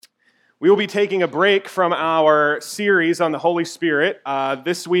We will be taking a break from our series on the Holy Spirit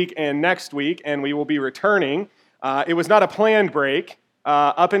this week and next week, and we will be returning. It was not a planned break.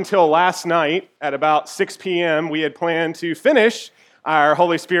 Up until last night at about 6 p.m., we had planned to finish our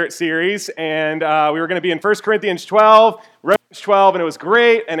Holy Spirit series, and we were going to be in 1 Corinthians 12, Romans 12, and it was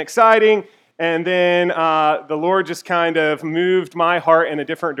great and exciting. And then the Lord just kind of moved my heart in a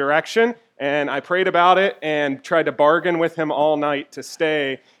different direction, and I prayed about it and tried to bargain with him all night to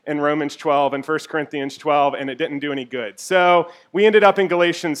stay in Romans 12 and 1 Corinthians 12, and it didn't do any good. So we ended up in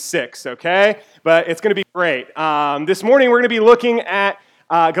Galatians 6, okay? But it's going to be great. This morning we're going to be looking at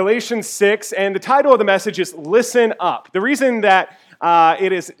Galatians 6, and the title of the message is Listen Up. The reason that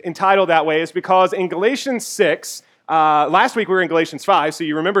it is entitled that way is because in Galatians 6, last week we were in Galatians 5, so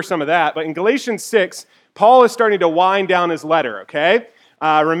you remember some of that, but in Galatians 6, Paul is starting to wind down his letter, okay?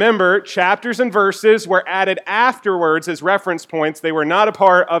 Remember, chapters and verses were added afterwards as reference points. They were not a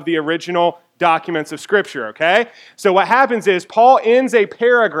part of the original documents of Scripture, okay? So what happens is Paul ends a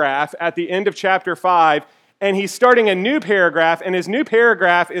paragraph at the end of chapter 5, and he's starting a new paragraph, and his new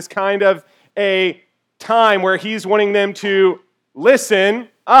paragraph is kind of a time where he's wanting them to listen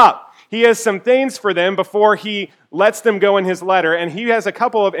up. He has some things for them before he lets them go in his letter, and he has a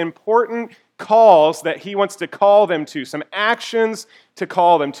couple of important calls that he wants to call them to, some actions to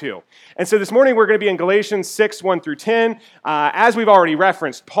call them to. And so this morning we're going to be in Galatians 6, 1 through 10. As we've already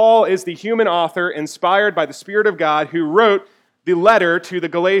referenced, Paul is the human author inspired by the Spirit of God who wrote the letter to the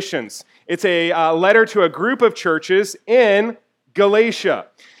Galatians. It's a letter to a group of churches in Galatia.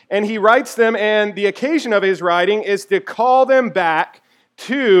 And he writes them, and the occasion of his writing is to call them back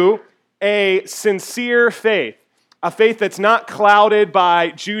to a sincere faith. A faith that's not clouded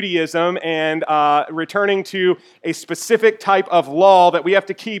by Judaism and returning to a specific type of law that we have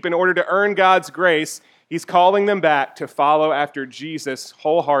to keep in order to earn God's grace. He's calling them back to follow after Jesus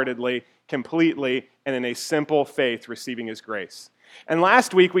wholeheartedly, completely, and in a simple faith receiving His grace. And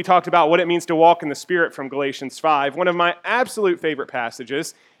last week we talked about what it means to walk in the Spirit from Galatians 5, one of my absolute favorite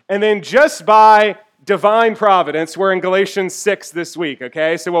passages. And then just by divine providence, we're in Galatians 6 this week,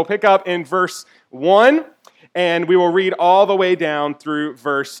 okay? So we'll pick up in verse 1. And we will read all the way down through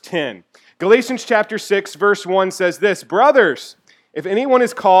verse 10. Galatians chapter 6, verse 1 says this, "Brothers, if anyone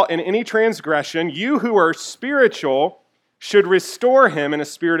is caught in any transgression, you who are spiritual should restore him in a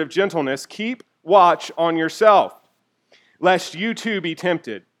spirit of gentleness. Keep watch on yourself, lest you too be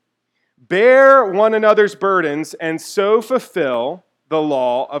tempted. Bear one another's burdens, and so fulfill the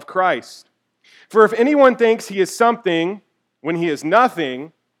law of Christ. For if anyone thinks he is something when he is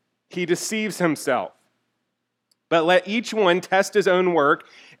nothing, he deceives himself. But let each one test his own work,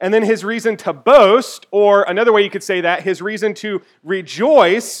 and then his reason to boast, or another way you could say that, his reason to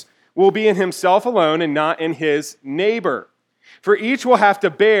rejoice will be in himself alone and not in his neighbor. For each will have to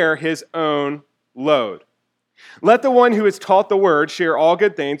bear his own load. Let the one who is taught the word share all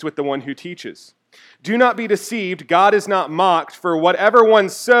good things with the one who teaches. Do not be deceived, God is not mocked, for whatever one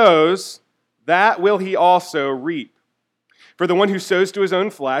sows, that will he also reap. For the one who sows to his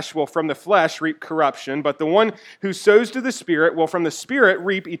own flesh will from the flesh reap corruption, but the one who sows to the Spirit will from the Spirit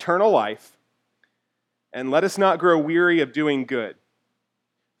reap eternal life. And let us not grow weary of doing good,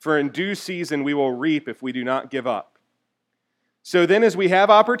 for in due season we will reap if we do not give up. So then as we have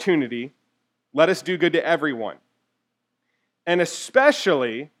opportunity, let us do good to everyone, and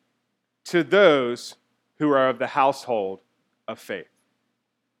especially to those who are of the household of faith."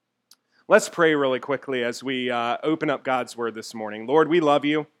 Let's pray really quickly as we open up God's Word this morning. Lord, we love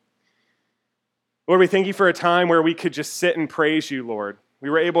you. Lord, we thank you for a time where we could just sit and praise you, Lord. We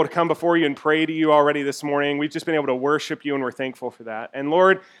were able to come before you and pray to you already this morning. We've just been able to worship you, and we're thankful for that. And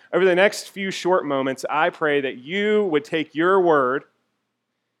Lord, over the next few short moments, I pray that you would take your Word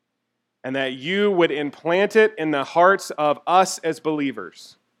and that you would implant it in the hearts of us as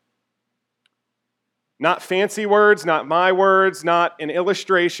believers. Not fancy words, not my words, not an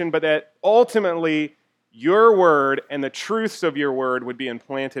illustration, but that ultimately your word and the truths of your word would be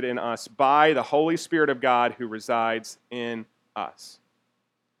implanted in us by the Holy Spirit of God who resides in us.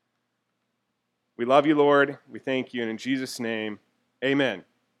 We love you, Lord. We thank you, and in Jesus' name, amen.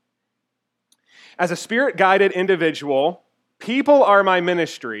 As a Spirit-guided individual, people are my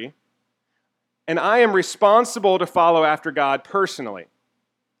ministry, and I am responsible to follow after God personally.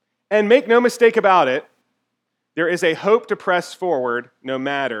 And make no mistake about it, there is a hope to press forward no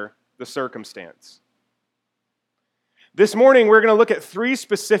matter the circumstance. This morning, we're going to look at three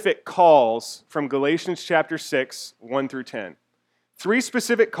specific calls from Galatians chapter 6, 1 through 10. Three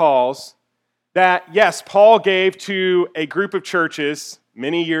specific calls that, yes, Paul gave to a group of churches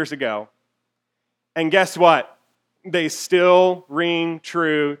many years ago. And guess what? they still ring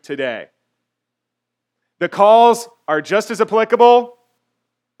true today. The calls are just as applicable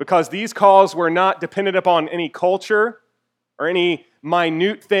because these calls were not dependent upon any culture or any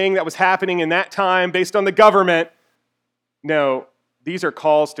minute thing that was happening in that time based on the government. No, these are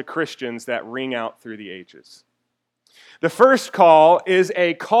calls to Christians that ring out through the ages. The first call is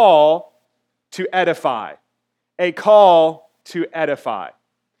a call to edify. A call to edify.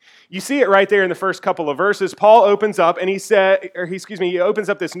 You see it right there in the first couple of verses. Paul opens up and he opens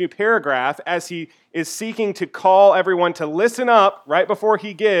up this new paragraph as he is seeking to call everyone to listen up right before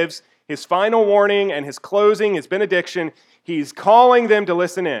he gives his final warning and his closing, his benediction. He's calling them to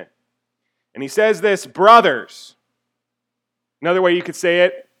listen in. And he says this, brothers. Another way you could say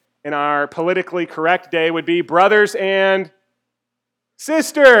it in our politically correct day would be brothers and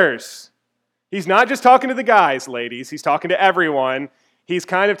sisters. He's not just talking to the guys, ladies. He's talking to everyone. He's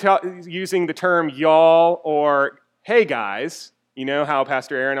kind of using the term y'all or hey guys. You know how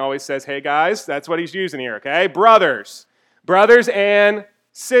Pastor Aaron always says hey guys? That's what he's using here, okay? Brothers. Brothers and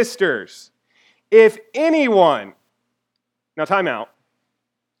sisters. If anyone, now time out.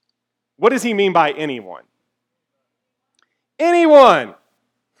 What does he mean by anyone? Anyone.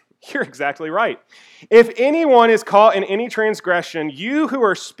 You're exactly right. If anyone is caught in any transgression, you who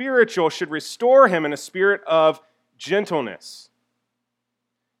are spiritual should restore him in a spirit of gentleness.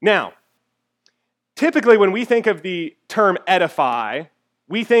 Now, typically when we think of the term edify,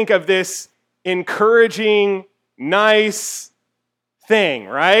 we think of this encouraging, nice thing,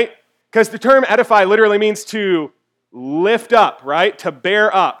 right? Because the term edify literally means to lift up, right? To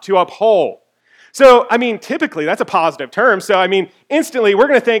bear up, to uphold. So, typically that's a positive term. So, instantly we're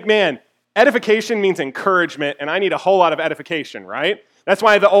going to think, man, edification means encouragement, and I need a whole lot of edification, right? That's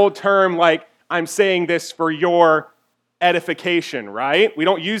why the old term, like, I'm saying this for your edification, right? We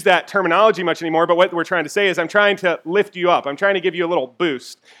don't use that terminology much anymore, but what we're trying to say is I'm trying to lift you up. I'm trying to give you a little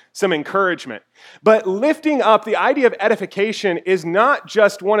boost, some encouragement. But lifting up, the idea of edification is not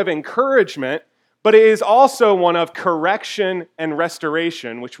just one of encouragement, but it is also one of correction and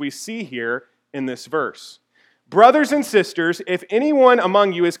restoration, which we see here in this verse. Brothers and sisters, if anyone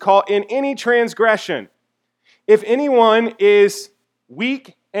among you is caught in any transgression, if anyone is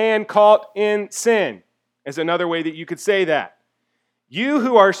weak and caught in sin, is another way that you could say that. You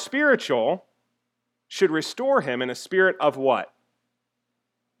who are spiritual should restore him in a spirit of what?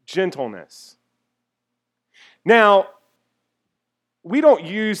 Gentleness. Now, we don't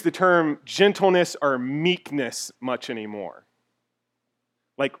use the term gentleness or meekness much anymore.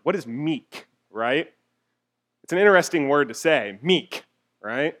 Like, what is meek? Right? It's an interesting word to say, meek,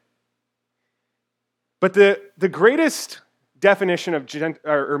 right? But the greatest definition of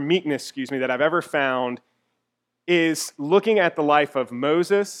meekness, that I've ever found is looking at the life of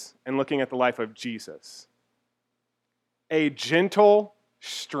Moses and looking at the life of Jesus. A gentle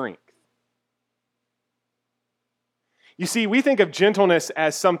strength. You see, we think of gentleness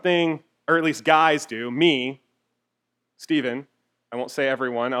as something, or at least guys do, me, Stephen, I won't say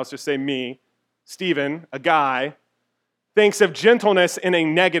everyone, I'll just say me, Stephen, a guy, thinks of gentleness in a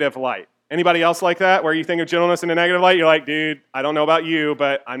negative light. Anybody else like that, where you think of gentleness in a negative light? You're like, dude, I don't know about you,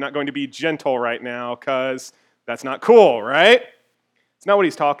 but I'm not going to be gentle right now because that's not cool, right? It's not what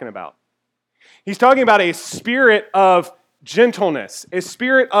he's talking about. He's talking about a spirit of gentleness, a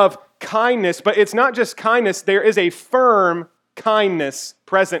spirit of kindness, but it's not just kindness. There is a firm kindness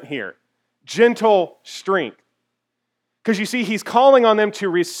present here. Gentle strength. Because you see, he's calling on them to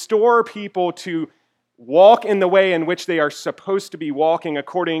restore people to walk in the way in which they are supposed to be walking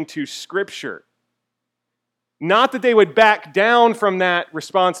according to Scripture. Not that they would back down from that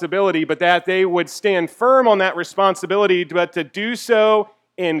responsibility, but that they would stand firm on that responsibility, but to do so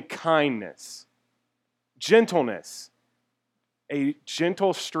in kindness, gentleness, a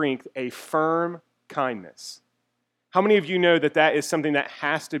gentle strength, a firm kindness. How many of you know that that is something that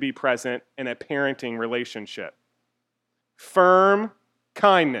has to be present in a parenting relationship? Firm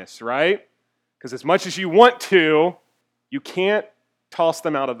kindness, right? Because as much as you want to, you can't toss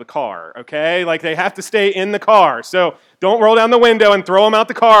them out of the car, okay? Like they have to stay in the car. So don't roll down the window and throw them out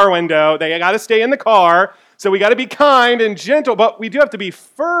the car window. They got to stay in the car. So we got to be kind and gentle, but we do have to be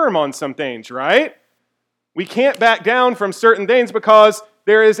firm on some things, right? We can't back down from certain things because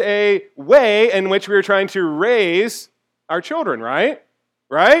there is a way in which we are trying to raise our children, right?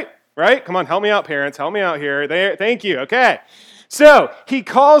 Right? Come on, help me out, parents. Help me out here. Thank you. Okay. So he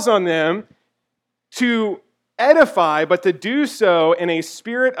calls on them to edify, but to do so in a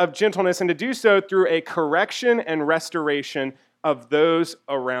spirit of gentleness and to do so through a correction and restoration of those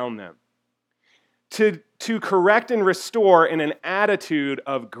around them. To correct and restore in an attitude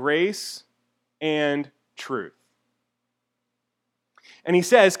of grace and truth. And he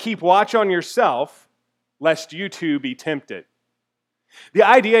says, keep watch on yourself, lest you too be tempted. The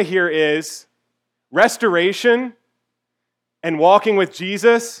idea here is restoration and walking with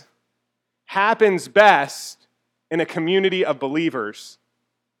Jesus happens best in a community of believers.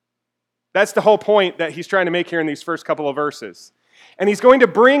 That's the whole point that he's trying to make here in these first couple of verses. And he's going to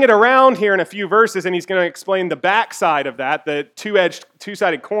bring it around here in a few verses, and he's going to explain the backside of that, the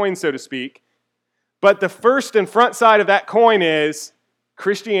two-sided coin, so to speak. But the first and front side of that coin is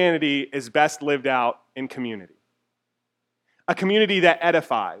Christianity is best lived out in community. A community that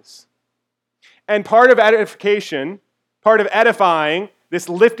edifies. And part of edification, part of edifying, this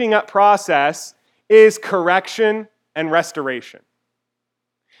lifting up process, is correction and restoration.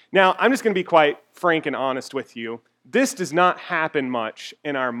 Now, I'm just going to be quite frank and honest with you. This does not happen much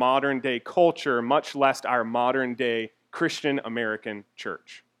in our modern day culture, much less our modern day Christian American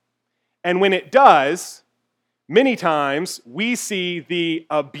church. And when it does, many times we see the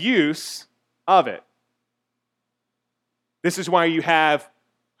abuse of it. This is why you have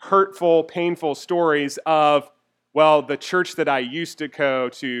hurtful, painful stories of, well, the church that I used to go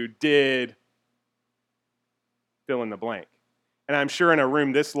to did fill in the blank. And I'm sure in a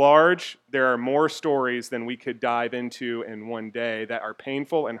room this large, there are more stories than we could dive into in one day that are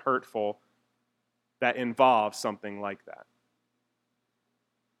painful and hurtful that involve something like that.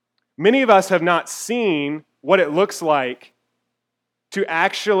 Many of us have not seen what it looks like to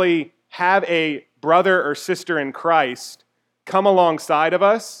actually have a brother or sister in Christ come alongside of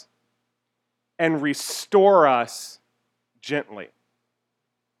us and restore us gently.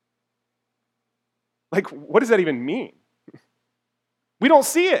 Like, what does that even mean? We don't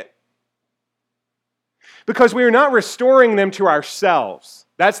see it. Because we are not restoring them to ourselves.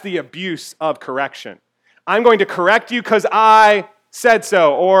 That's the abuse of correction. I'm going to correct you because I said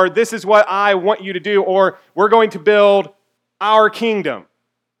so, or this is what I want you to do, or we're going to build our kingdom.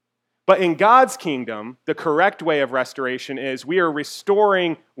 But in God's kingdom, the correct way of restoration is we are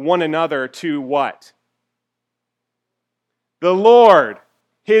restoring one another to what? The Lord,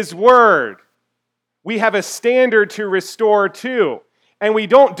 His Word. We have a standard to restore to. And we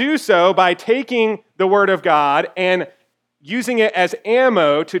don't do so by taking the Word of God and using it as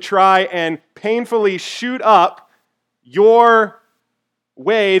ammo to try and painfully shoot up your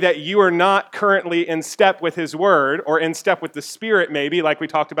way that you are not currently in step with His Word, or in step with the Spirit maybe, like we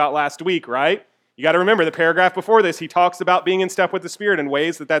talked about last week, right? You got to remember the paragraph before this, he talks about being in step with the Spirit in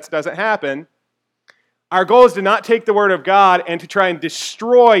ways that doesn't happen. Our goal is to not take the Word of God and to try and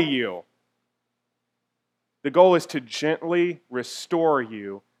destroy you. The goal is to gently restore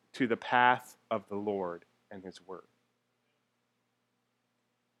you to the path of the Lord and His Word.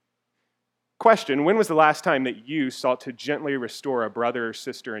 Question, when was the last time that you sought to gently restore a brother or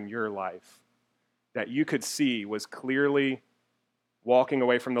sister in your life that you could see was clearly walking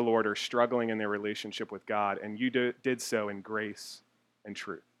away from the Lord or struggling in their relationship with God, and you did so in grace and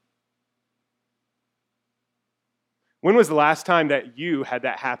truth? When was the last time that you had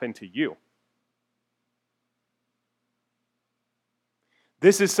that happen to you?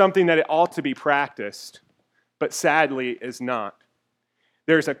 This is something that it ought to be practiced, but sadly is not.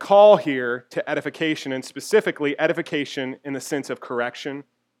 There's a call here to edification, and specifically edification in the sense of correction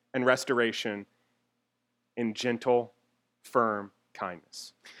and restoration in gentle, firm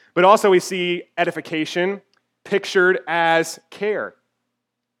kindness. But also we see edification pictured as care.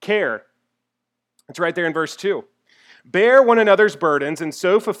 Care. It's right there in verse 2. Bear one another's burdens and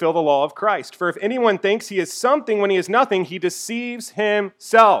so fulfill the law of Christ. For if anyone thinks he is something when he is nothing, he deceives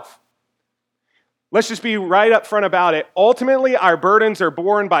himself. Let's just be right up front about it. Ultimately, our burdens are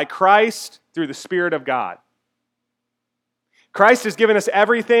borne by Christ through the Spirit of God. Christ has given us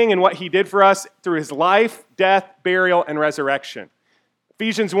everything in what He did for us through His life, death, burial, and resurrection.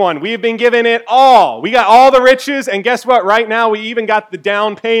 Ephesians 1, we have been given it all. We got all the riches, and guess what? Right now, we even got the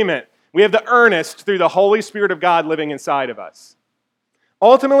down payment. We have the earnest through the Holy Spirit of God living inside of us.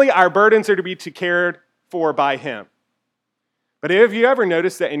 Ultimately, our burdens are to be cared for by Him. But have you ever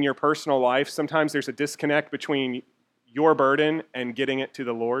noticed that in your personal life, sometimes there's a disconnect between your burden and getting it to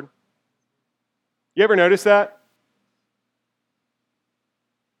the Lord? You ever notice that?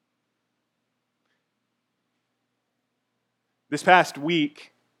 This past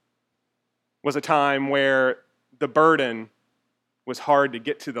week was a time where the burden was hard to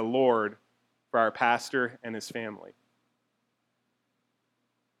get to the Lord for our pastor and his family.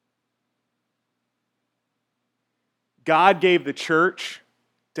 God gave the church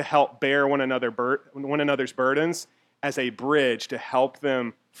to help bear one another's burdens as a bridge to help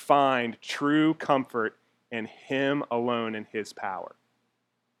them find true comfort in Him alone and His power.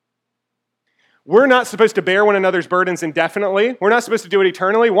 We're not supposed to bear one another's burdens indefinitely. We're not supposed to do it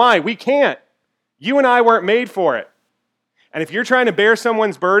eternally. Why? We can't. You and I weren't made for it. And if you're trying to bear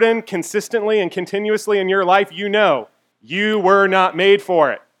someone's burden consistently and continuously in your life, you know you were not made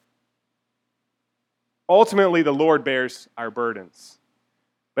for it. Ultimately, the Lord bears our burdens.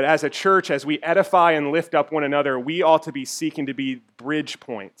 But as a church, as we edify and lift up one another, we ought to be seeking to be bridge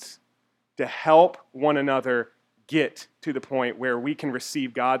points to help one another get to the point where we can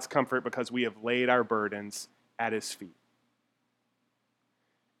receive God's comfort because we have laid our burdens at his feet.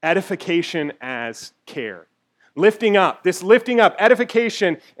 Edification as care. Lifting up,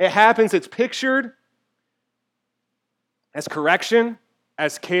 edification, it happens, it's pictured as correction,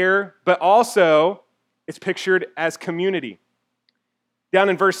 as care, but also it's pictured as community. Down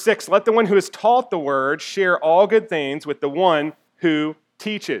in verse 6, let the one who is taught the word share all good things with the one who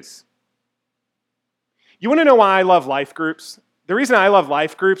teaches. You want to know why I love life groups? The reason I love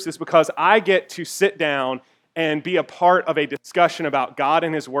life groups is because I get to sit down and be a part of a discussion about God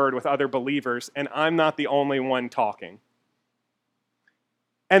and his word with other believers, and I'm not the only one talking.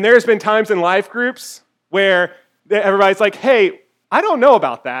 And there's been times in life groups where everybody's like, hey, I don't know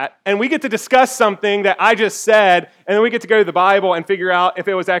about that. And we get to discuss something that I just said, and then we get to go to the Bible and figure out if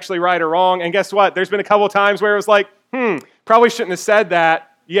it was actually right or wrong. And guess what? There's been a couple of times where it was like, probably shouldn't have said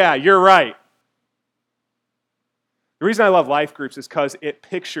that. Yeah, you're right. The reason I love life groups is because it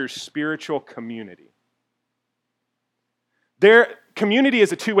pictures spiritual community. Their community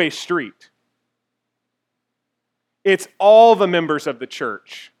is a two-way street. It's all the members of the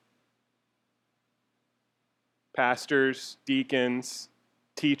church. Pastors, deacons,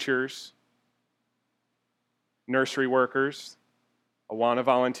 teachers, nursery workers, Awana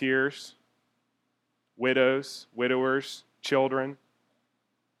volunteers, widows, widowers, children.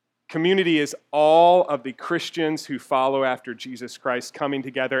 Community is all of the Christians who follow after Jesus Christ coming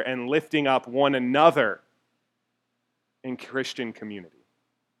together and lifting up one another in Christian community.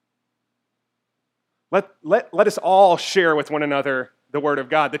 Let us all share with one another the Word of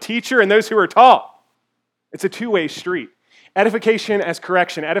God, the teacher and those who are taught. It's a two-way street. Edification as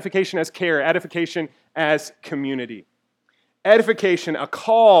correction, edification as care, edification as community. Edification, a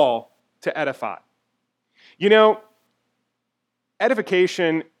call to edify. You know,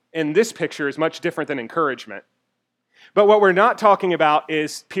 edification in this picture is much different than encouragement. But what we're not talking about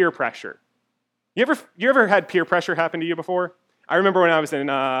is peer pressure. You ever had peer pressure happen to you before? I remember when I was in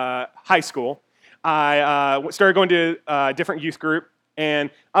high school, I started going to a different youth group, and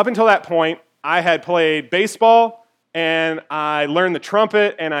up until that point, I had played baseball, and I learned the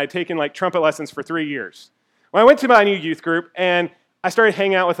trumpet, and I'd taken trumpet lessons for 3 years. When I went to my new youth group, and I started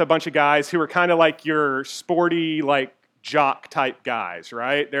hanging out with a bunch of guys who were kind of like your sporty, jock type guys,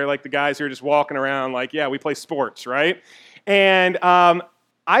 right? They're like the guys who are just walking around yeah, we play sports, right? And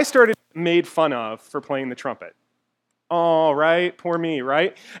I started made fun of for playing the trumpet. Oh, right, poor me,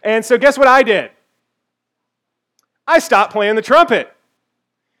 right? And so guess what I did? I stopped playing the trumpet.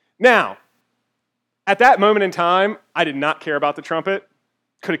 Now, at that moment in time, I did not care about the trumpet.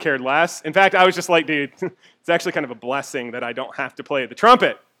 Could have cared less. In fact, I was just like, dude, it's actually kind of a blessing that I don't have to play the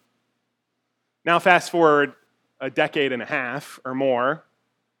trumpet. Now, fast forward a decade and a half or more.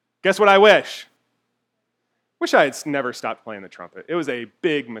 Guess what I wish? Wish I had never stopped playing the trumpet. It was a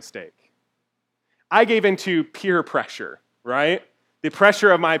big mistake. I gave into peer pressure, right? The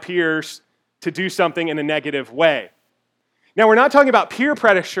pressure of my peers to do something in a negative way. Now, we're not talking about peer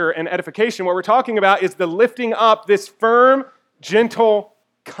pressure and edification. What we're talking about is the lifting up, this firm, gentle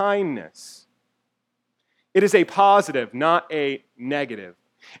kindness. It is a positive, not a negative.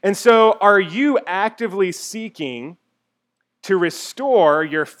 And so, are you actively seeking to restore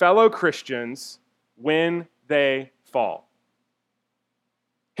your fellow Christians when they fall?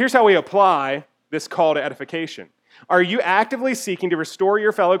 Here's how we apply this call to edification. Are you actively seeking to restore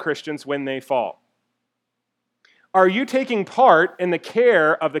your fellow Christians when they fall? Are you taking part in the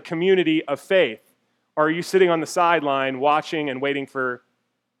care of the community of faith? Or are you sitting on the sideline watching and waiting for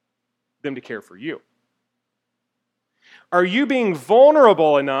them to care for you? Are you being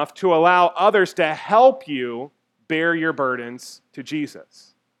vulnerable enough to allow others to help you bear your burdens to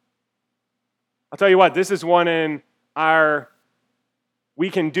Jesus? I'll tell you what, this is one in our we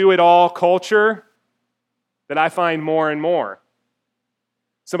can do it all culture that I find more and more.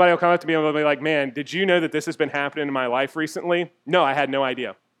 Somebody will come up to me and they'll be like, man, did you know that this has been happening in my life recently? No, I had no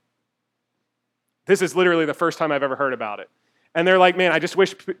idea. This is literally the first time I've ever heard about it. And they're like, man,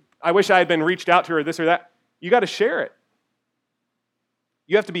 I wish I had been reached out to or this or that. You got to share it.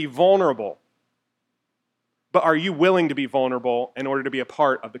 You have to be vulnerable. But are you willing to be vulnerable in order to be a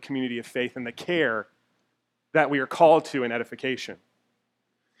part of the community of faith and the care that we are called to in edification?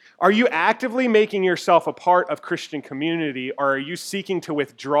 Are you actively making yourself a part of Christian community, or are you seeking to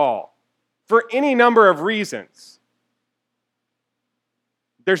withdraw for any number of reasons?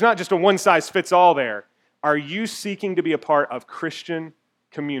 There's not just a one-size-fits-all there. Are you seeking to be a part of Christian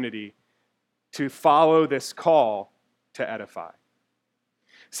community to follow this call to edify?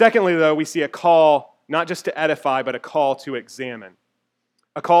 Secondly, though, we see a call not just to edify, but a call to examine.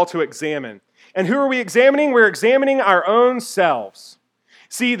 A call to examine. And who are we examining? We're examining our own selves.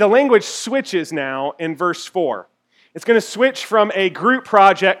 See, the language switches now in verse 4. It's going to switch from a group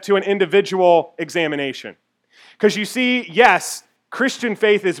project to an individual examination. Because you see, yes, Christian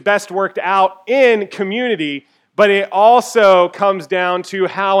faith is best worked out in community, but it also comes down to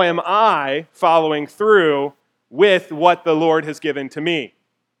how am I following through with what the Lord has given to me.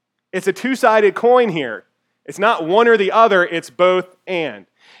 It's a two-sided coin here. It's not one or the other, it's both and.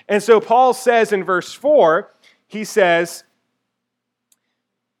 And so Paul says in verse 4, he says,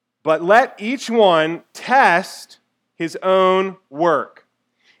 "But let each one test his own work.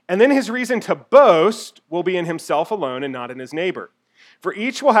 And then his reason to boast will be in himself alone and not in his neighbor. For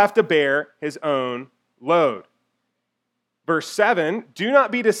each will have to bear his own load." Verse 7, "Do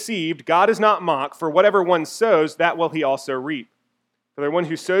not be deceived, God is not mocked, for whatever one sows, that will he also reap. For the one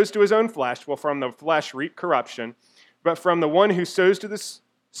who sows to his own flesh will from the flesh reap corruption, but from the one who sows to the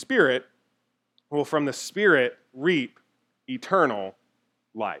Spirit will from the Spirit reap eternal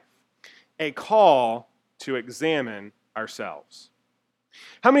life." A call to examine ourselves.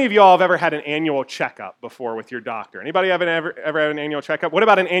 How many of y'all have ever had an annual checkup before with your doctor? Anybody ever had an annual checkup? What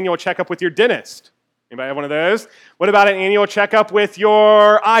about an annual checkup with your dentist? Anybody have one of those? What about an annual checkup with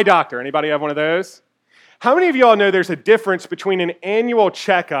your eye doctor? Anybody have one of those? How many of y'all know there's a difference between an annual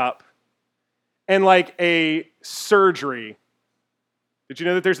checkup and like a surgery? Did you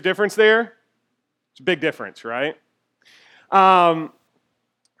know that there's a difference there? It's a big difference, right?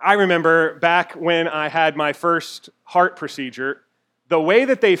 I remember back when I had my first heart procedure, the way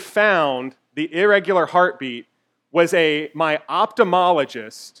that they found the irregular heartbeat was my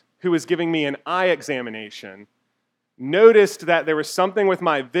ophthalmologist, who was giving me an eye examination, noticed that there was something with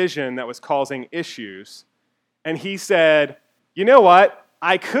my vision that was causing issues. And he said, "You know what?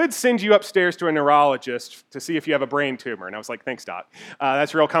 I could send you upstairs to a neurologist to see if you have a brain tumor." And I was like, "Thanks, Doc.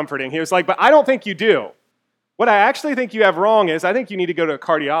 That's real comforting." He was like, "But I don't think you do. What I actually think you have wrong is I think you need to go to a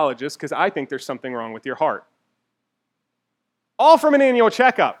cardiologist because I think there's something wrong with your heart." All from an annual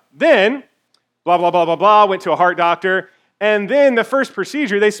checkup. Then, blah, blah, blah, blah, blah, went to a heart doctor. And then the first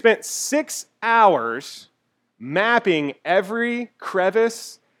procedure, they spent 6 hours mapping every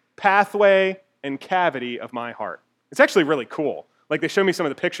crevice, pathway, and cavity of my heart. It's actually really cool. Like, they showed me some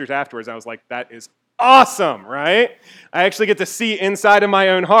of the pictures afterwards. I was like, that is awesome, right? I actually get to see inside of my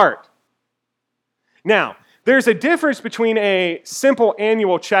own heart. Now, there's a difference between a simple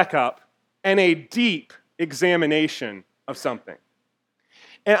annual checkup and a deep examination of something.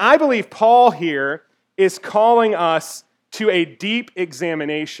 And I believe Paul here is calling us to a deep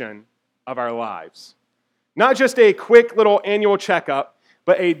examination of our lives. Not just a quick little annual checkup,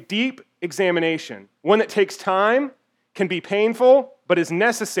 but a deep examination. One that takes time, can be painful, but is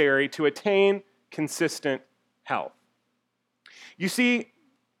necessary to attain consistent health. You see,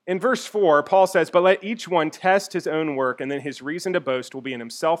 in verse 4, Paul says, "But let each one test his own work, and then his reason to boast will be in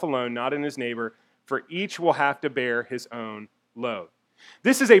himself alone, not in his neighbor, for each will have to bear his own load."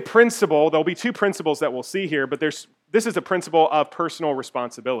 This is a principle. There'll be two principles that we'll see here, but this is a principle of personal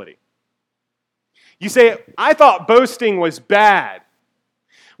responsibility. You say, "I thought boasting was bad."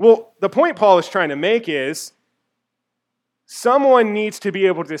 Well, the point Paul is trying to make is someone needs to be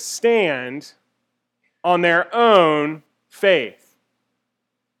able to stand on their own faith.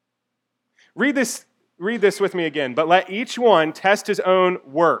 Read this with me again. "But let each one test his own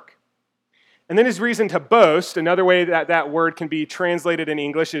work." And then his reason to boast, another way that word can be translated in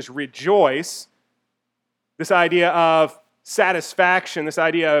English is rejoice. This idea of satisfaction, this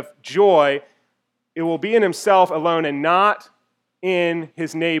idea of joy, it will be in himself alone and not in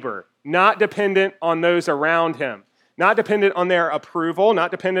his neighbor, not dependent on those around him, not dependent on their approval, not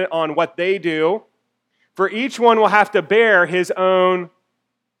dependent on what they do. For each one will have to bear his own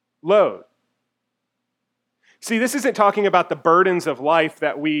load. See, this isn't talking about the burdens of life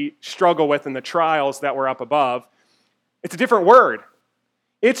that we struggle with and the trials that we're up above. It's a different word.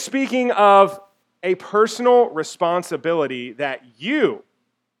 It's speaking of a personal responsibility that you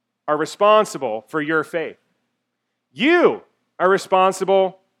are responsible for your faith. You are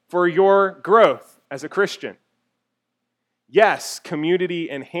responsible for your growth as a Christian. Yes, community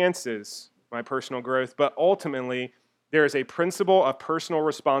enhances my personal growth, but ultimately, there is a principle of personal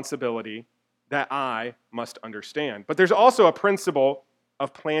responsibility that I must understand. But there's also a principle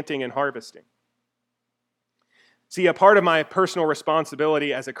of planting and harvesting. See, a part of my personal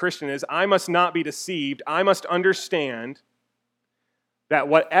responsibility as a Christian is I must not be deceived. I must understand that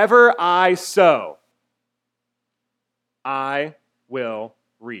whatever I sow, I will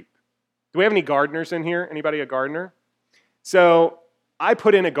reap. Do we have any gardeners in here? Anybody a gardener? So I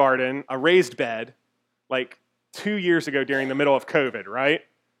put in a garden, a raised bed, like 2 years ago during the middle of COVID, right?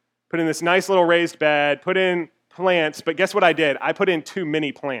 Put in this nice little raised bed, put in plants, but guess what I did? I put in too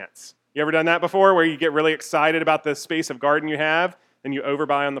many plants. You ever done that before, where you get really excited about the space of garden you have, and you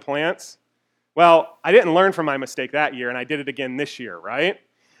overbuy on the plants? Well, I didn't learn from my mistake that year, and I did it again this year, right?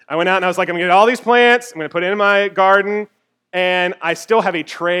 I went out and I was like, I'm going to get all these plants, I'm going to put it in my garden, and I still have a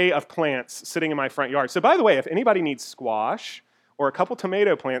tray of plants sitting in my front yard. So by the way, if anybody needs squash or a couple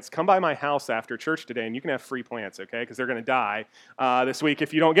tomato plants, come by my house after church today, and you can have free plants, okay? Because they're going to die this week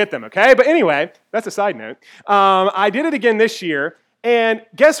if you don't get them, okay? But anyway, that's a side note. I did it again this year, and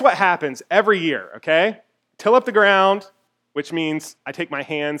guess what happens every year, okay? Till up the ground, which means I take my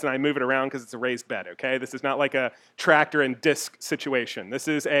hands and I move it around because it's a raised bed, okay? This is not like a tractor and disc situation. This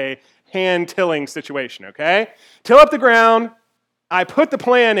is a hand-tilling situation, okay? Till up the ground, I put the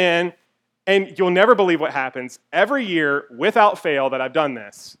plant in, and you'll never believe what happens. Every year, without fail, that I've done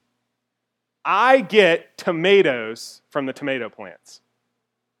this, I get tomatoes from the tomato plants.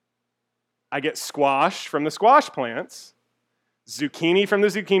 I get squash from the squash plants, zucchini from the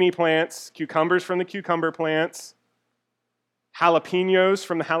zucchini plants, cucumbers from the cucumber plants, jalapenos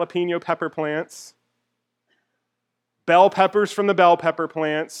from the jalapeno pepper plants, bell peppers from the bell pepper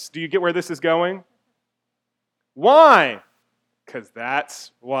plants. Do you get where this is going? Why? Because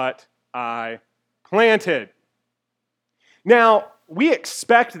that's what I planted. Now, we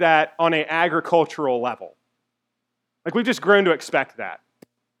expect that on an agricultural level. Like, we've just grown to expect that.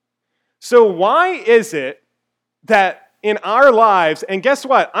 So why is it that in our lives, and guess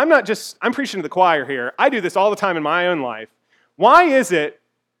what? I'm preaching to the choir here. I do this all the time in my own life. Why is it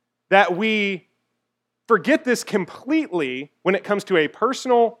that we forget this completely when it comes to a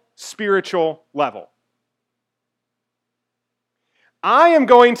personal, spiritual level? I am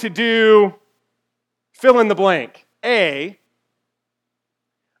going to do fill in the blank. A.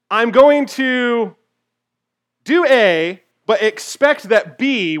 I'm going to do A, but expect that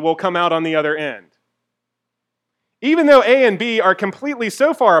B will come out on the other end. Even though A and B are completely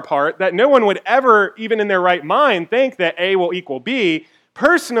so far apart that no one would ever, even in their right mind, think that A will equal B,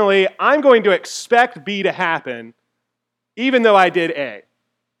 personally, I'm going to expect B to happen, even though I did A.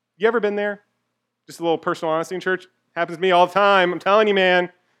 You ever been there? Just a little personal honesty in church? Happens to me all the time. I'm telling you, man.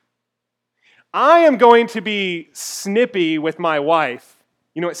 I am going to be snippy with my wife.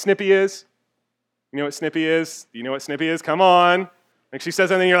 You know what snippy is? You know what snippy is? Do you know what snippy is? Come on. Like, she says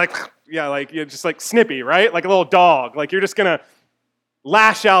something, you're like, yeah, like, you're just like snippy, right? Like a little dog. Like, you're just going to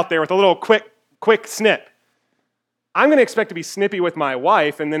lash out there with a little quick snip. I'm going to expect to be snippy with my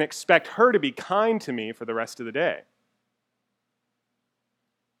wife and then expect her to be kind to me for the rest of the day.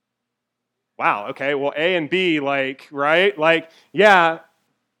 Wow, okay, well, A and B, like, right? Like, yeah,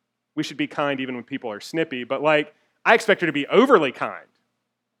 we should be kind even when people are snippy, but like, I expect her to be overly kind.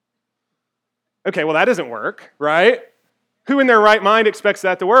 Okay, well, that doesn't work, right? Who in their right mind expects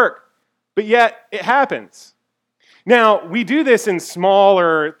that to work? But yet, it happens. Now, we do this in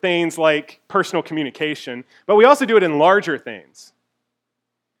smaller things like personal communication, but we also do it in larger things.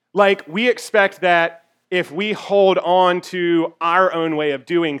 Like, we expect that if we hold on to our own way of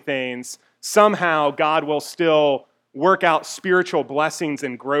doing things, somehow God will still work out spiritual blessings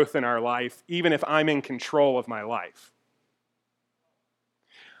and growth in our life, even if I'm in control of my life.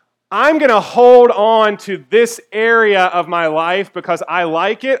 I'm going to hold on to this area of my life because I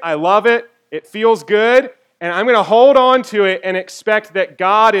like it, I love it, it feels good, and I'm going to hold on to it and expect that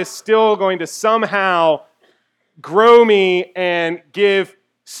God is still going to somehow grow me and give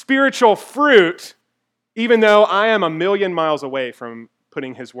spiritual fruit, even though I am a million miles away from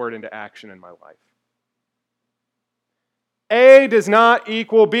putting His word into action in my life. A does not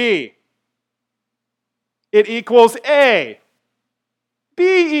equal B. It equals A.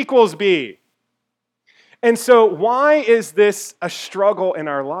 B equals B. And so why is this a struggle in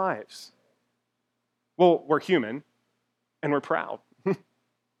our lives? Well, we're human and we're proud.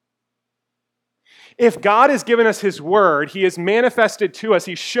 If God has given us His word, He has manifested to us,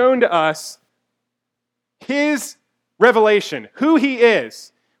 He's shown to us His revelation, who He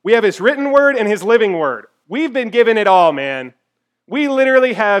is. We have His written word and His living word. We've been given it all, man. We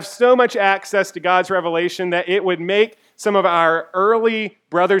literally have so much access to God's revelation that it would make some of our early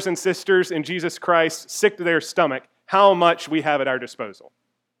brothers and sisters in Jesus Christ sick to their stomach how much we have at our disposal.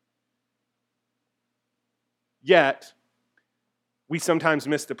 Yet, we sometimes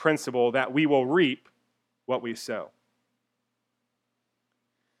miss the principle that we will reap what we sow.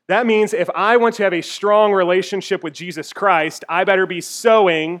 That means if I want to have a strong relationship with Jesus Christ, I better be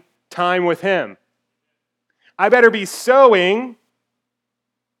sowing time with Him. I better be sowing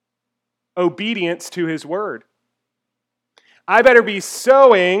obedience to His word. I better be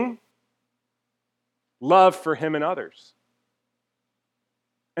sowing love for Him and others.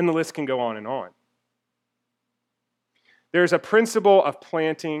 And the list can go on and on. There's a principle of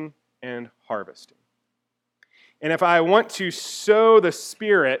planting and harvesting. And if I want to sow the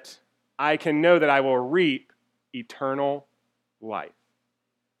Spirit, I can know that I will reap eternal life.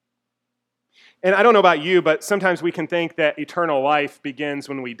 And I don't know about you, but sometimes we can think that eternal life begins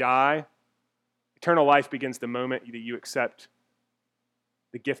when we die. Eternal life begins the moment that you accept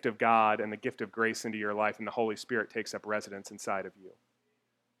the gift of God and the gift of grace into your life, and the Holy Spirit takes up residence inside of you.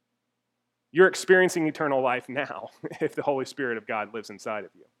 You're experiencing eternal life now if the Holy Spirit of God lives inside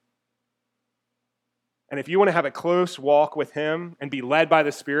of you. And if you want to have a close walk with Him and be led by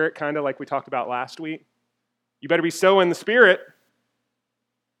the Spirit, kind of like we talked about last week, you better be sowing the Spirit.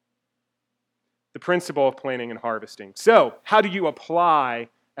 The principle of planting and harvesting. So, how do you apply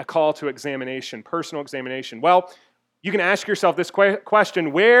a call to examination, personal examination? Well, you can ask yourself this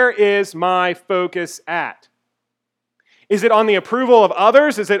question: where is my focus at? Is it on the approval of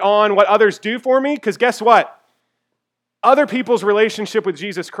others? Is it on what others do for me? Because guess what? Other people's relationship with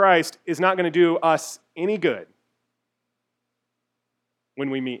Jesus Christ is not going to do us any good when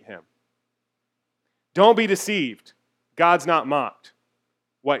we meet Him. Don't be deceived. God's not mocked.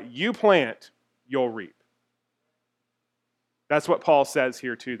 What you plant, you'll reap. That's what Paul says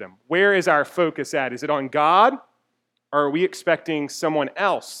here to them. Where is our focus at? Is it on God, or are we expecting someone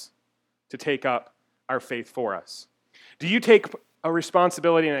else to take up our faith for us? Do you take a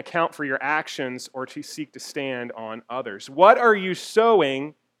responsibility and account for your actions, or to seek to stand on others? What are you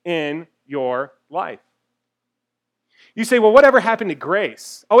sowing in your life? You say, well, whatever happened to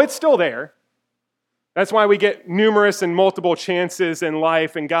grace? Oh, it's still there. That's why we get numerous and multiple chances in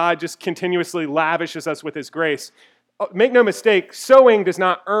life, and God just continuously lavishes us with His grace. Make no mistake, sowing does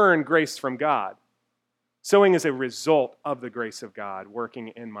not earn grace from God. Sowing is a result of the grace of God working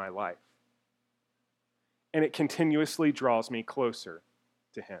in my life. And it continuously draws me closer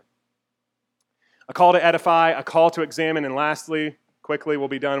to Him. A call to edify, a call to examine, and lastly, quickly, we'll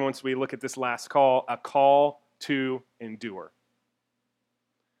be done once we look at this last call, a call to endure.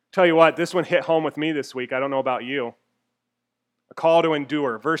 Tell you what, this one hit home with me this week. I don't know about you. A call to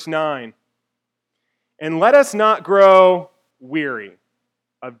endure. Verse 9. And let us not grow weary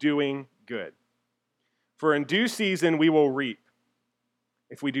of doing good. For in due season we will reap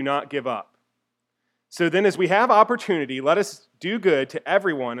if we do not give up. So then, as we have opportunity, let us do good to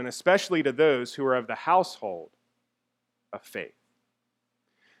everyone, and especially to those who are of the household of faith.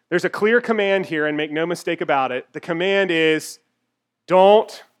 There's a clear command here, and make no mistake about it. The command is,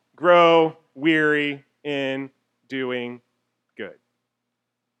 don't grow weary in doing good.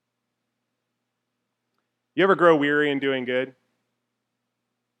 You ever grow weary in doing good?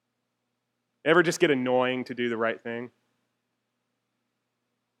 Ever just get annoying to do the right thing?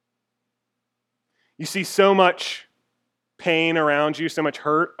 You see so much pain around you, so much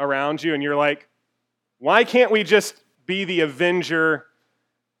hurt around you, and you're like, why can't we just be the avenger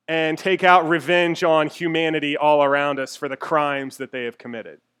and take out revenge on humanity all around us for the crimes that they have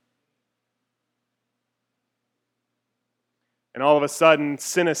committed? And all of a sudden,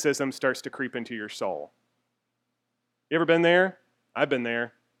 cynicism starts to creep into your soul. You ever been there? I've been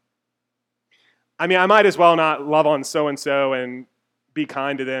there. I mean, I might as well not love on so-and-so and be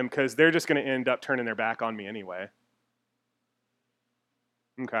kind to them because they're just going to end up turning their back on me anyway.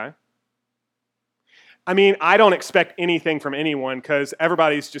 Okay? I mean, I don't expect anything from anyone because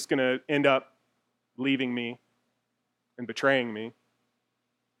everybody's just going to end up leaving me and betraying me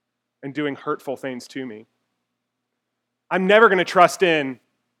and doing hurtful things to me. I'm never going to trust in,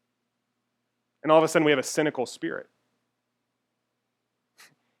 and all of a sudden we have a cynical spirit.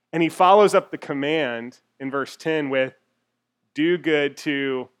 And he follows up the command in verse 10 with, do good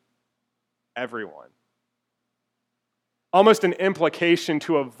to everyone. Almost an implication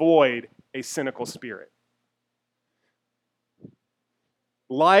to avoid a cynical spirit.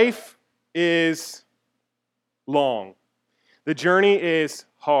 Life is long. The journey is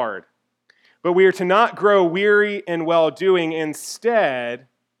hard. But we are to not grow weary in well-doing. Instead,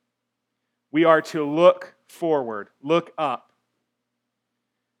 we are to look forward, look up.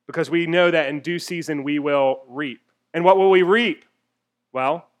 Because we know that in due season we will reap. And what will we reap?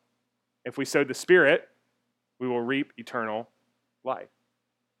 Well, if we sowed the Spirit, we will reap eternal life.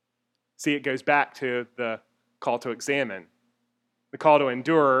 See, it goes back to the call to examine. The call to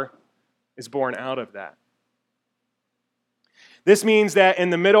endure is born out of that. This means that in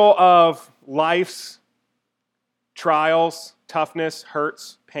the middle of life's trials, toughness,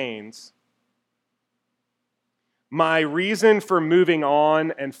 hurts, pains, my reason for moving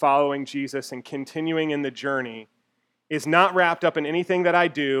on and following Jesus and continuing in the journey is not wrapped up in anything that I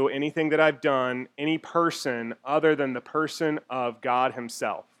do, anything that I've done, any person other than the person of God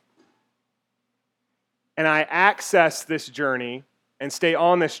himself. And I access this journey and stay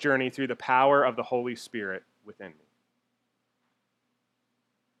on this journey through the power of the Holy Spirit within me.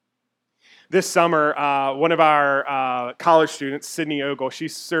 This summer, one of our college students, Sydney Ogle,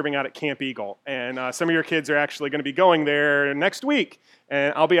 she's serving out at Camp Eagle. And some of your kids are actually going to be going there next week.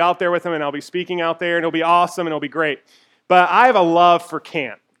 And I'll be out there with them, and I'll be speaking out there, and it'll be awesome, and it'll be great. But I have a love for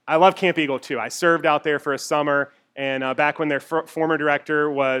camp. I love Camp Eagle, too. I served out there for a summer, and back when their former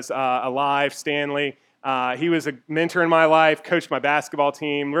director was alive, Stanley, he was a mentor in my life, coached my basketball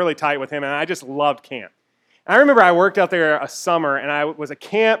team, really tight with him, and I just loved camp. I remember I worked out there a summer, and I was a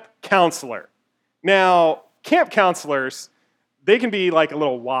camp counselor. Now, camp counselors, they can be like a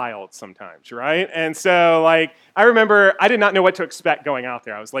little wild sometimes, right? And so, like, I remember I did not know what to expect going out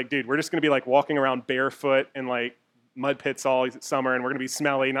there. I was like, dude, we're just going to be like walking around barefoot in like mud pits all summer, and we're going to be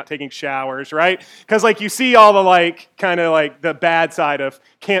smelly, not taking showers, right? Because like you see all the like kind of like the bad side of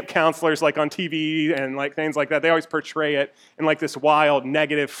camp counselors like on TV and like things like that. They always portray it in like this wild,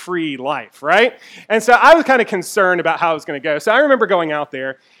 negative, free life, right? And so I was kind of concerned about how it was going to go. So I remember going out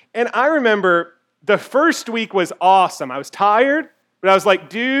there, and I remember the first week was awesome. I was tired, but I was like,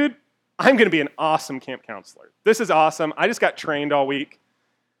 dude, I'm going to be an awesome camp counselor. This is awesome. I just got trained all week.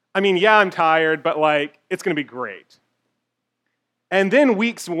 I mean, yeah, I'm tired, but like, it's going to be great. And then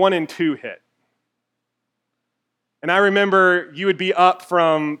weeks 1 and 2 hit. And I remember you would be up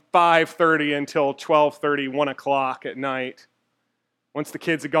from 5:30 until 12:30, 1 o'clock at night. Once the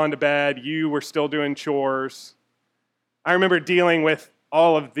kids had gone to bed, you were still doing chores. I remember dealing with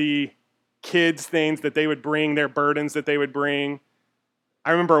all of the kids' things that they would bring, their burdens that they would bring.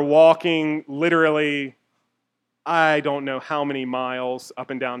 I remember walking literally, I don't know how many miles up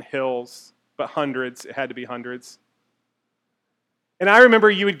and down hills, but hundreds. It had to be hundreds. And I remember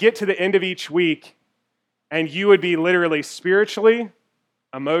you would get to the end of each week, and you would be literally spiritually,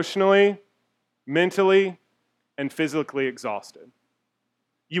 emotionally, mentally, and physically exhausted.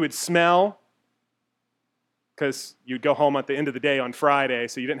 You would smell, because you'd go home at the end of the day on Friday,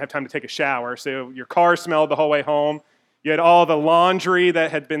 so you didn't have time to take a shower, so your car smelled the whole way home. You had all the laundry that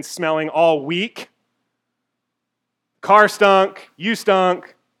had been smelling all week. Car stunk, you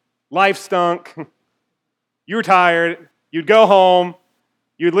stunk, life stunk. You were tired. You'd go home,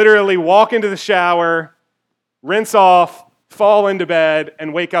 you'd literally walk into the shower, rinse off, fall into bed,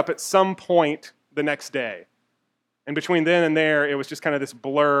 and wake up at some point the next day. And between then and there, it was just kind of this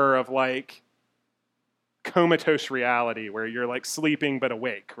blur of like comatose reality where you're like sleeping but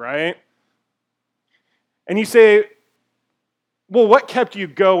awake, right? And you say, well, what kept you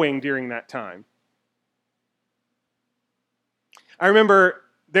going during that time? I remember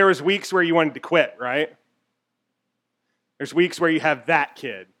there was weeks where you wanted to quit, right? There's weeks where you have that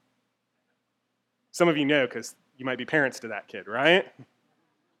kid. Some of you know because you might be parents to that kid, right?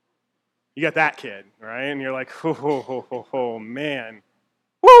 You got that kid, right? And you're like, oh, man.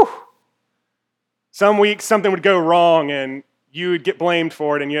 Woo! Some weeks something would go wrong and you would get blamed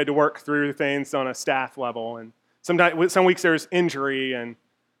for it and you had to work through things on a staff level. And some weeks there's injury and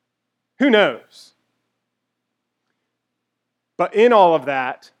who knows? But in all of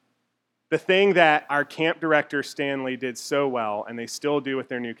that, the thing that our camp director, Stanley, did so well, and they still do with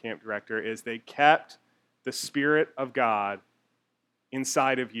their new camp director, is they kept the Spirit of God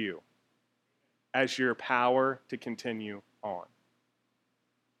inside of you as your power to continue on.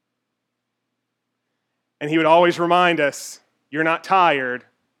 And he would always remind us, you're not tired,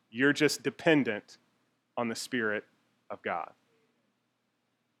 you're just dependent on the Spirit of God.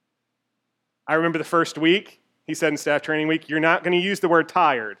 I remember the first week, he said in staff training week, you're not going to use the word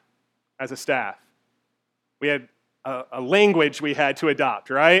tired as a staff. We had a language we had to adopt,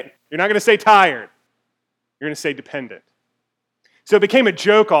 right? You're not going to say tired. You're going to say dependent. So it became a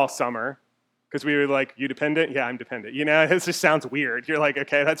joke all summer because we were like, you dependent? Yeah, I'm dependent. You know, it just sounds weird. You're like,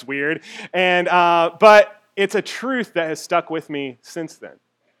 okay, that's weird. And but it's a truth that has stuck with me since then.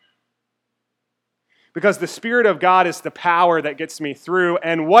 Because the Spirit of God is the power that gets me through.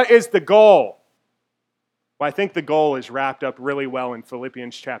 And what is the goal? Well, I think the goal is wrapped up really well in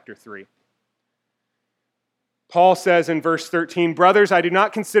Philippians chapter 3. Paul says in verse 13, brothers, I do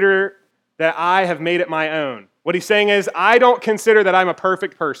not consider that I have made it my own. What he's saying is, I don't consider that I'm a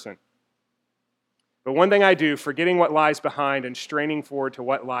perfect person. But one thing I do, forgetting what lies behind and straining forward to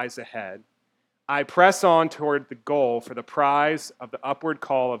what lies ahead, I press on toward the goal for the prize of the upward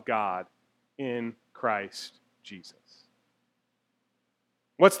call of God in Christ Jesus.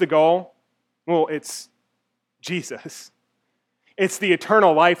 What's the goal? Well, it's Jesus. It's the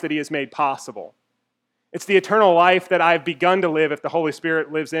eternal life that he has made possible. It's the eternal life that I've begun to live if the Holy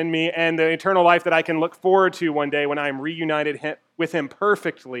Spirit lives in me, and the eternal life that I can look forward to one day when I am reunited with him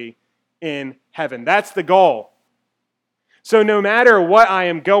perfectly in heaven. That's the goal. So no matter what I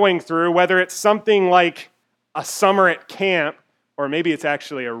am going through, whether it's something like a summer at camp, or maybe it's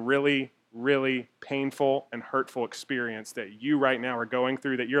actually a really, really painful and hurtful experience that you right now are going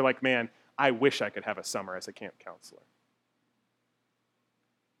through, that you're like, man, I wish I could have a summer as a camp counselor.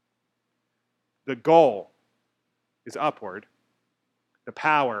 The goal is upward. The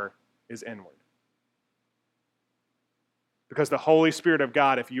power is inward. Because the Holy Spirit of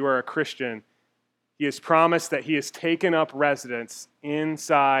God, if you are a Christian, he has promised that he has taken up residence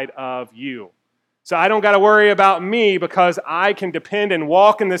inside of you. So I don't got to worry about me because I can depend and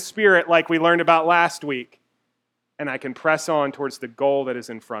walk in the Spirit like we learned about last week. And I can press on towards the goal that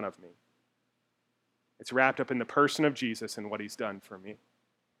is in front of me. It's wrapped up in the person of Jesus and what he's done for me.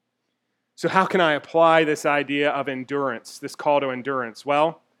 So how can I apply this idea of endurance, this call to endurance?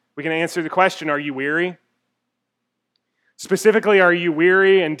 Well, we can answer the question, are you weary? Specifically, are you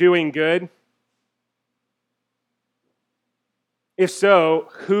weary and doing good? If so,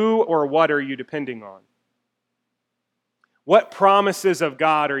 who or what are you depending on? What promises of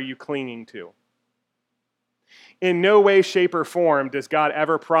God are you clinging to? In no way, shape, or form does God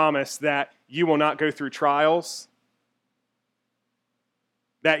ever promise that you will not go through trials,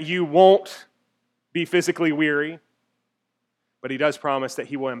 that you won't be physically weary, but he does promise that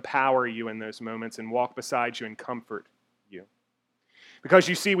he will empower you in those moments and walk beside you and comfort you. Because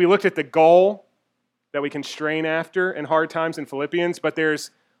you see, we looked at the goal that we can strain after in hard times in Philippians, but there's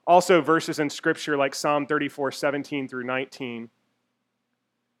also verses in Scripture like Psalm 34:17 through 19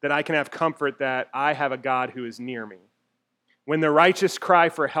 that I can have comfort that I have a God who is near me. When the righteous cry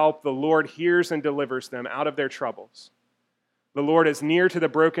for help, the Lord hears and delivers them out of their troubles. The Lord is near to the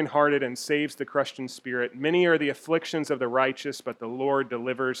brokenhearted and saves the crushed in spirit. Many are the afflictions of the righteous, but the Lord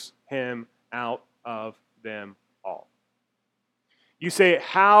delivers him out of them all. You say,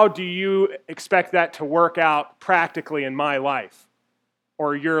 how do you expect that to work out practically in my life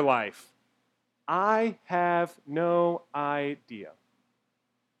or your life? I have no idea.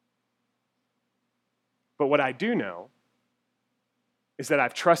 But what I do know is that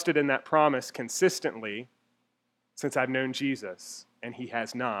I've trusted in that promise consistently since I've known Jesus, and he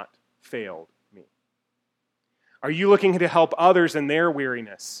has not failed me. Are you looking to help others in their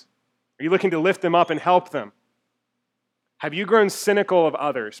weariness? Are you looking to lift them up and help them? Have you grown cynical of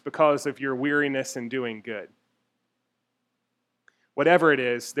others because of your weariness in doing good? Whatever it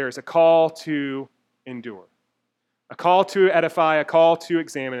is, there's a call to endure. A call to edify, a call to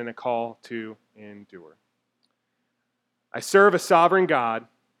examine, and a call to endure. I serve a sovereign God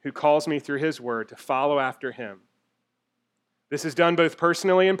who calls me through his word to follow after him. This is done both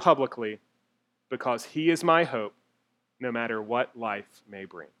personally and publicly because he is my hope, no matter what life may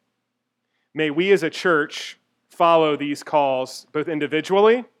bring. May we as a church follow these calls both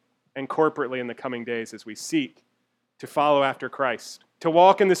individually and corporately in the coming days as we seek to follow after Christ, to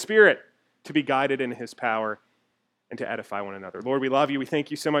walk in the Spirit, to be guided in his power, and to edify one another. Lord, we love you. We thank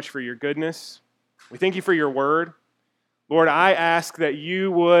you so much for your goodness. We thank you for your word. Lord, I ask that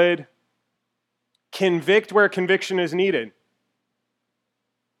you would convict where conviction is needed.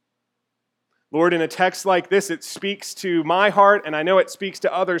 Lord, in a text like this, it speaks to my heart, and I know it speaks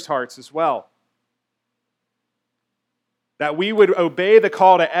to others' hearts as well. That we would obey the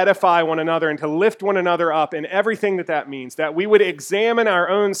call to edify one another and to lift one another up in everything that means. That we would examine our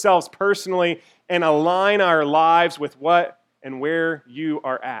own selves personally and align our lives with what and where you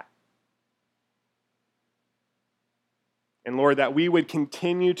are at. And Lord, that we would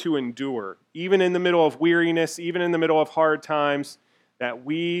continue to endure, even in the middle of weariness, even in the middle of hard times, that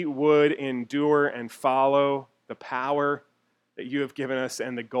we would endure and follow the power that you have given us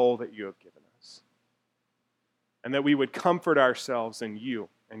and the goal that you have given us. And that we would comfort ourselves in you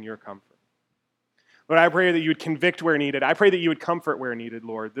and your comfort. Lord, I pray that you would convict where needed. I pray that you would comfort where needed,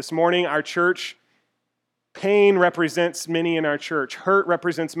 Lord. This morning, our church, pain represents many in our church. Hurt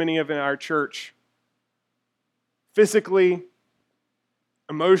represents many in our church. Physically,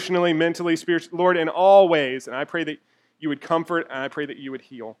 emotionally, mentally, spiritually, Lord, in all ways. And I pray that you would comfort, and I pray that you would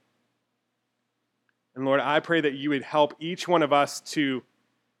heal. And Lord, I pray that you would help each one of us to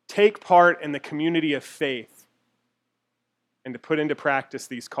take part in the community of faith and to put into practice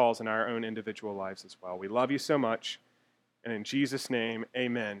these calls in our own individual lives as well. We love you so much. And in Jesus' name,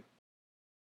 amen.